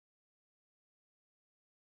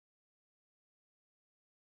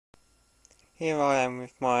here I am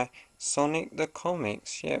with my Sonic the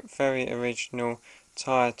Comics. Yep, very original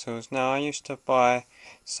titles. Now I used to buy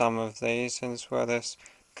some of these as well as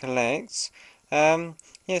collect. Yeah,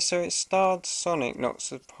 so it starred Sonic, not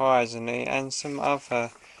surprisingly, and some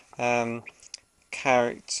other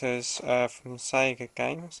characters from Sega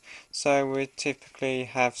games. So we typically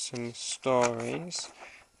have some stories,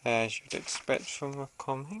 as you'd expect from a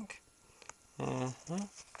comic.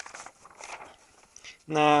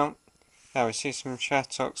 Now, we see some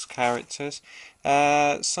Chattox characters.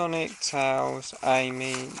 Sonic, Tails,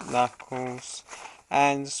 Amy, Knuckles,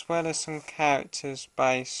 and as well as some characters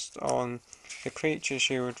based on the creatures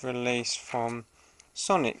you would release from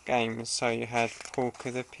Sonic games. So you had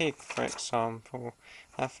Porky the Pig, for example.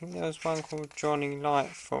 I think there was one called Johnny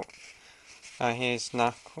Lightfoot. Here's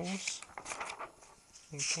Knuckles.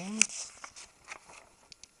 Again.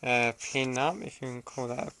 Pin-up, if you can call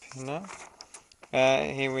that a pin-up.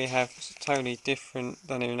 Here we have totally different,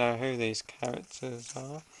 don't even know who these characters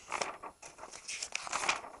are.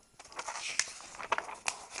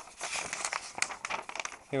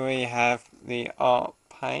 Here we have the art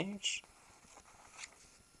page,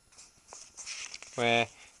 where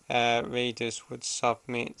readers would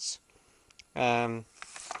submit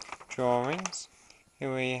drawings.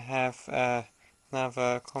 Here we have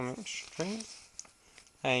another comic strip,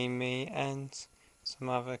 Amy and some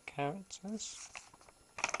other characters.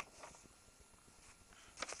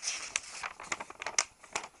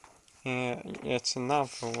 Here, yet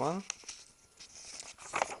another one.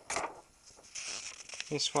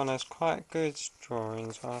 This one has quite good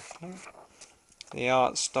drawings, I think. The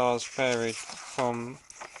art styles varied from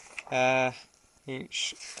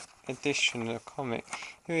each edition of the comic.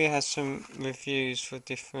 Here we have some reviews for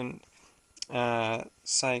different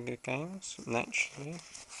Sega games, naturally.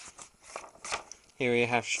 Here we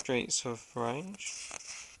have Streets of Rage.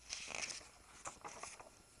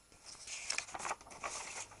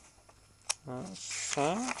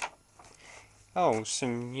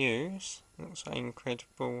 Some news. Looks like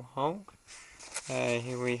Incredible Hulk.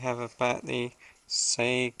 Here we have about the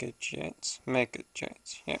Sega Jet, Mega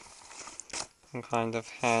Jet, yep. Some kind of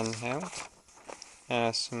handheld.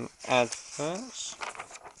 Some adverts.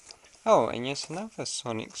 And yes, another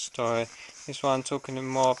Sonic story. This one talking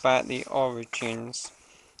more about the origins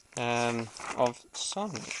of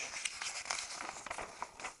Sonic.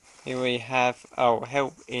 Here we have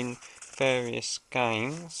help in various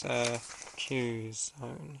games.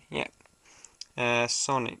 Q-Zone, yep.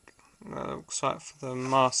 Sonic. Looks like for the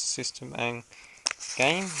Master System and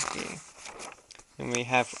Game Gear. Then we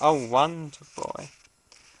have Wonder Boy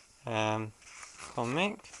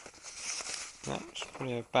comic. That's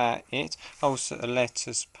probably about it. Also a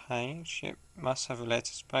letters page. Yep, must have a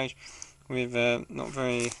letters page with not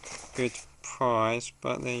very good prize,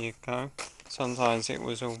 but there you go. Sometimes it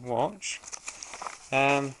was a watch.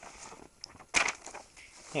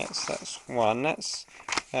 Yes, that's one. That's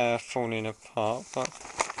falling apart, but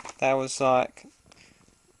that was like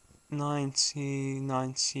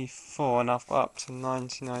 1994, and I've got up to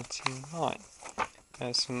 1999.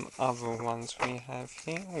 There's some other ones we have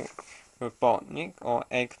here. Robotnik, or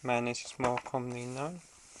Eggman as it's more commonly known.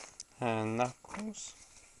 And Knuckles.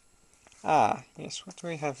 Yes, what do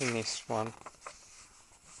we have in this one?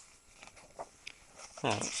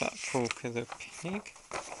 It's that Porky the Pig.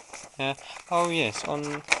 Yes,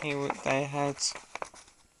 on here they had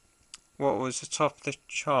what was the top of the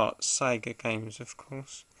chart, Sega games, of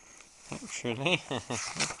course, actually.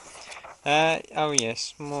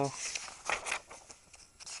 Yes, more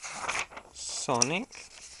Sonic.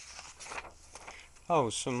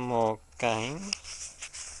 Some more games.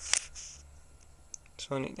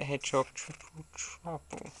 Sonic the Hedgehog Triple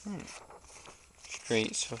Trouble.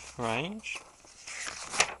 Streets of Rage.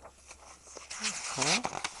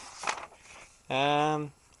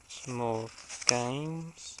 Some more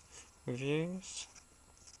games, reviews.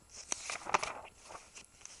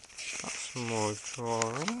 Got some more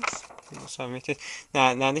drawings. Submitted.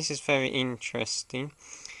 Now this is very interesting.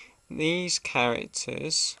 These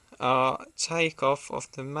characters are takeoff of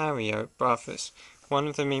the Mario Brothers. One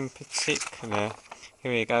of them in particular.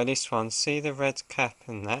 Here we go. This one. See the red cap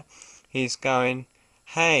and that. He's going,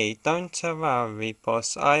 "Hey, don't worry,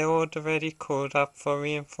 boss. I already called up for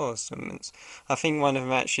reinforcements." I think one of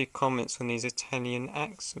them actually comments on his Italian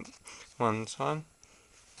accent one time.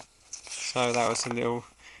 So that was a little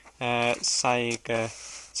Sega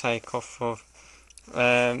takeoff of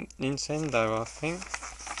Nintendo, I think.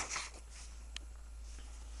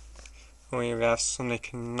 We have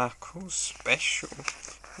Sonic and Knuckles special.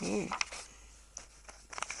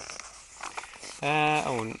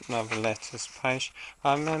 Another letters page.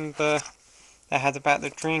 I remember they had about the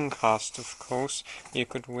Dreamcast, of course. You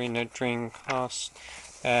could win a Dreamcast.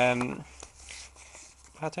 I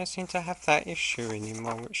don't seem to have that issue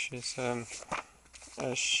anymore, which is a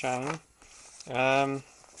shame. Yeah,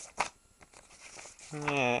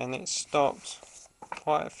 and it stopped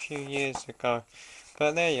quite a few years ago.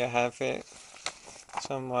 But there you have it.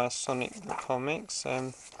 Some of my Sonic the Comics.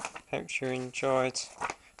 Hope you enjoyed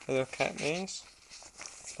a look at these.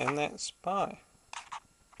 And that's bye.